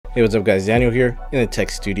Hey, what's up guys, Daniel here in the tech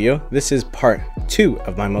studio. This is part 2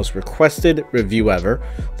 of my most requested review ever,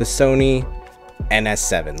 the Sony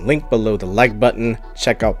NS7. Link below the like button,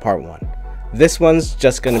 check out part 1. This one's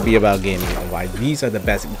just going to be about gaming and why these are the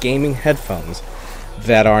best gaming headphones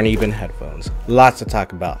that aren't even headphones. Lots to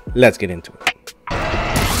talk about, let's get into it.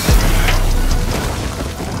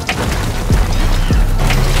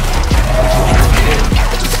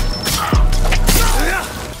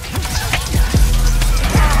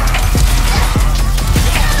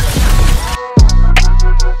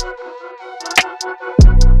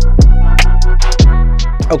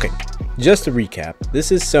 Okay, just to recap, this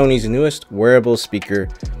is Sony's newest wearable speaker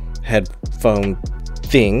headphone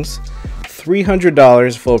things.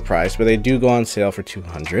 $300 full price, but they do go on sale for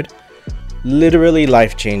 $200. Literally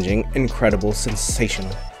life-changing, incredible,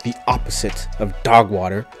 sensational, the opposite of dog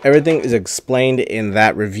water. Everything is explained in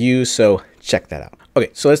that review, so check that out.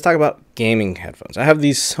 Okay, so let's talk about gaming headphones. I have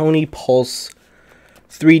these Sony Pulse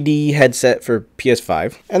 3D headset for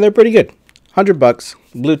PS5, and they're pretty good. 100 bucks,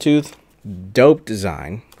 Bluetooth, dope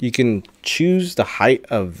design. You can choose the height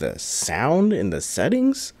of the sound in the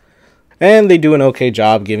settings, and they do an okay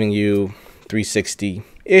job giving you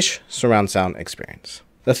 360-ish surround sound experience.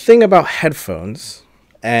 The thing about headphones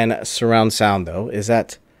and surround sound though is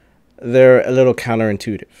that they're a little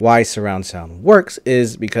counterintuitive. Why surround sound works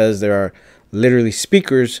is because there are literally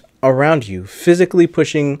speakers around you physically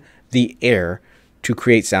pushing the air to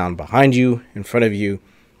create sound behind you, in front of you,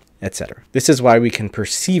 etc. This is why we can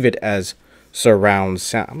perceive it as surround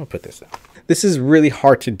sound. I'm gonna put this down. This is really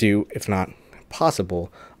hard to do, if not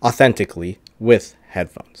possible, authentically with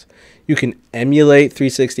headphones. You can emulate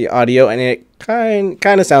 360 audio and it kind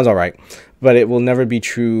of sounds all right, but it will never be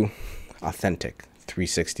true, authentic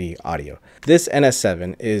 360 audio. This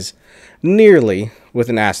NS7 is nearly, with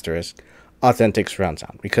an asterisk, authentic surround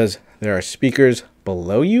sound because there are speakers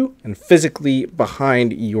below you and physically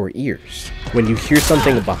behind your ears. When you hear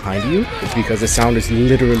something behind you, it's because the sound is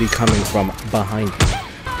literally coming from behind you.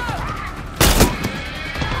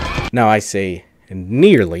 Now I say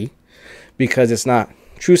nearly because it's not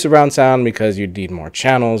true surround sound because you need more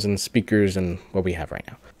channels and speakers than what we have right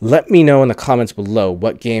now. Let me know in the comments below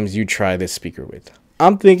what games you try this speaker with.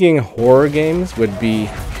 I'm thinking horror games would be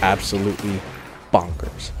absolutely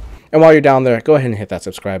bonkers. And while you're down there, go ahead and hit that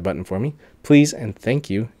subscribe button for me, please and thank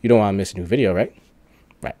you. You don't want to miss a new video, right?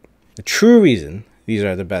 Right. The true reason these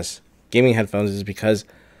are the best gaming headphones is because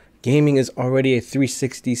gaming is already a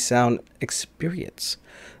 360 sound experience.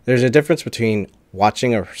 There's a difference between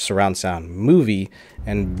watching a surround sound movie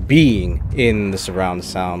and being in the surround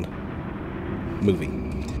sound movie.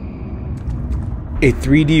 A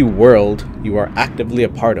 3D world you are actively a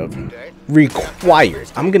part of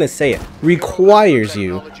requires, I'm gonna say it, requires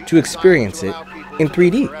you to experience it in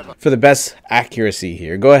 3D. For the best accuracy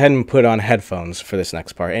here, go ahead and put on headphones for this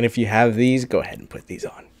next part. And if you have these, go ahead and put these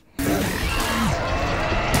on.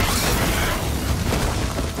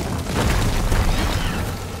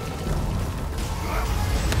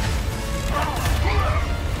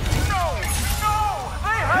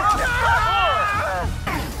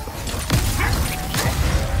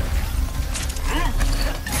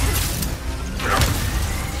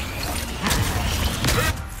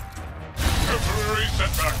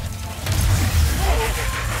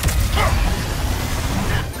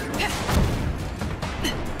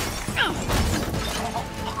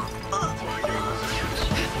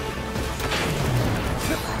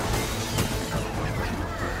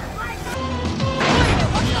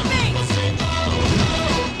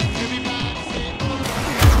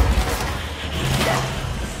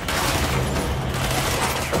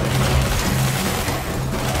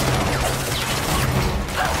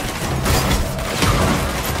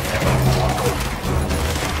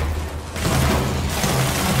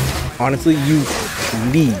 Honestly, you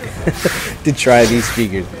need to try these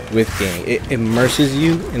speakers with gaming. It immerses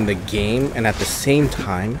you in the game and at the same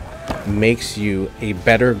time makes you a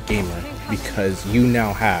better gamer because you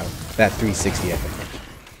now have that 360 advantage.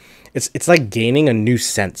 It's like gaining a new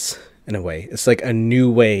sense in a way. It's like a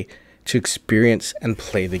new way to experience and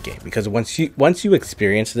play the game because once you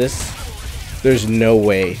experience this, there's no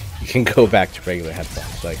way you can go back to regular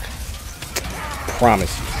headphones. Like,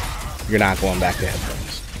 promise you, you're not going back to headphones.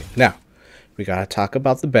 Now, we gotta talk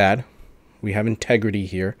about the bad. We have integrity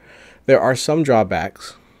here. There are some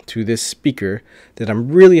drawbacks to this speaker that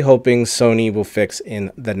I'm really hoping Sony will fix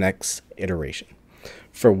in the next iteration.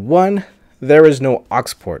 For one, there is no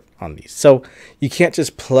aux port on these, so you can't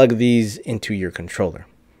just plug these into your controller.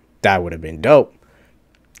 That would have been dope.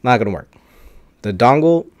 Not gonna work. The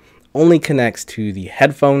dongle only connects to the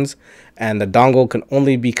headphones, and the dongle can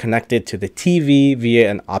only be connected to the TV via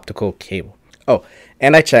an optical cable. Oh,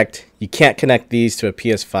 and I checked, you can't connect these to a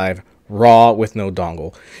PS5 raw with no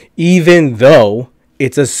dongle, even though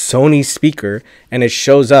it's a Sony speaker and it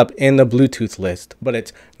shows up in the Bluetooth list, but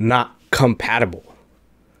it's not compatible.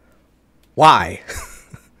 Why?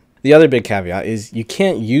 The other big caveat is you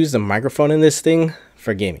can't use the microphone in this thing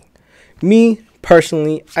for gaming. Me,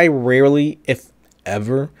 personally, I rarely, if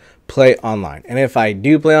ever, play online. And if I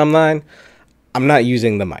do play online, I'm not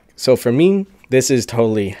using the mic. So for me, this is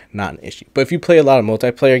totally not an issue. But if you play a lot of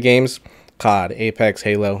multiplayer games, COD, Apex,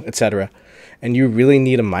 Halo, etc., and you really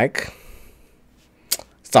need a mic,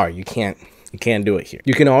 sorry, you can't do it here.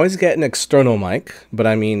 You can always get an external mic, but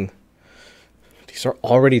I mean, these are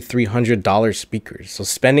already $300 speakers. So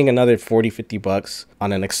spending another 40, 50 bucks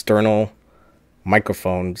on an external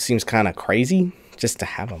microphone seems kind of crazy just to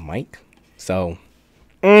have a mic. So,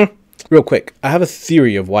 real quick, I have a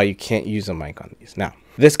theory of why you can't use a mic on these. Now,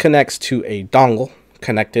 this connects to a dongle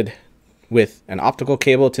connected with an optical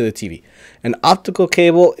cable to the TV. An optical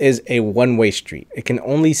cable is a one-way street. It can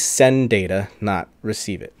only send data, not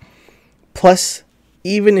receive it. Plus,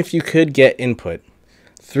 even if you could get input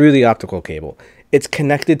through the optical cable, it's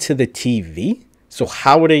connected to the TV. So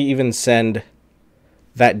how would I even send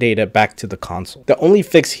that data back to the console? The only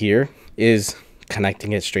fix here is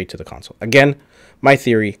connecting it straight to the console. Again, my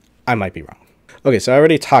theory, I might be wrong. Okay, so I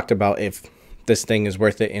already talked about if this thing is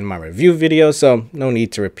worth it in my review video, so no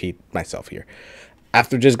need to repeat myself here.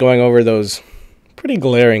 After just going over those pretty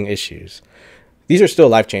glaring issues, these are still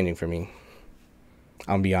life-changing for me.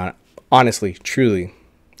 I'll be honestly, truly,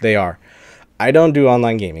 they are. I don't do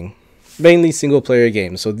online gaming, mainly single-player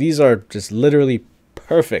games, so these are just literally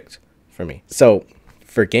perfect for me. So,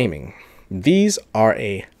 for gaming, these are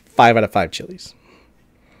a 5 out of 5 chilies.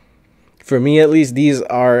 For me, at least, these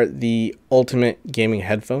are the ultimate gaming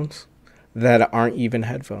headphones that aren't even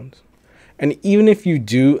headphones. And even if you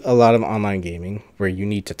do a lot of online gaming where you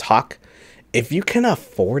need to talk, if you can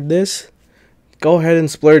afford this, go ahead and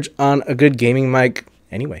splurge on a good gaming mic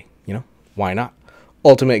anyway. You know, why not?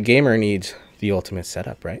 Ultimate gamer needs the ultimate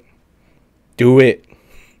setup, right? Do it.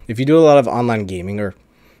 If you do a lot of online gaming or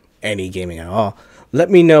any gaming at all, let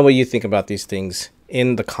me know what you think about these things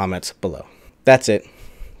in the comments below. That's it.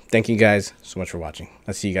 Thank you guys so much for watching.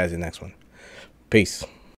 I'll see you guys in the next one. Peace.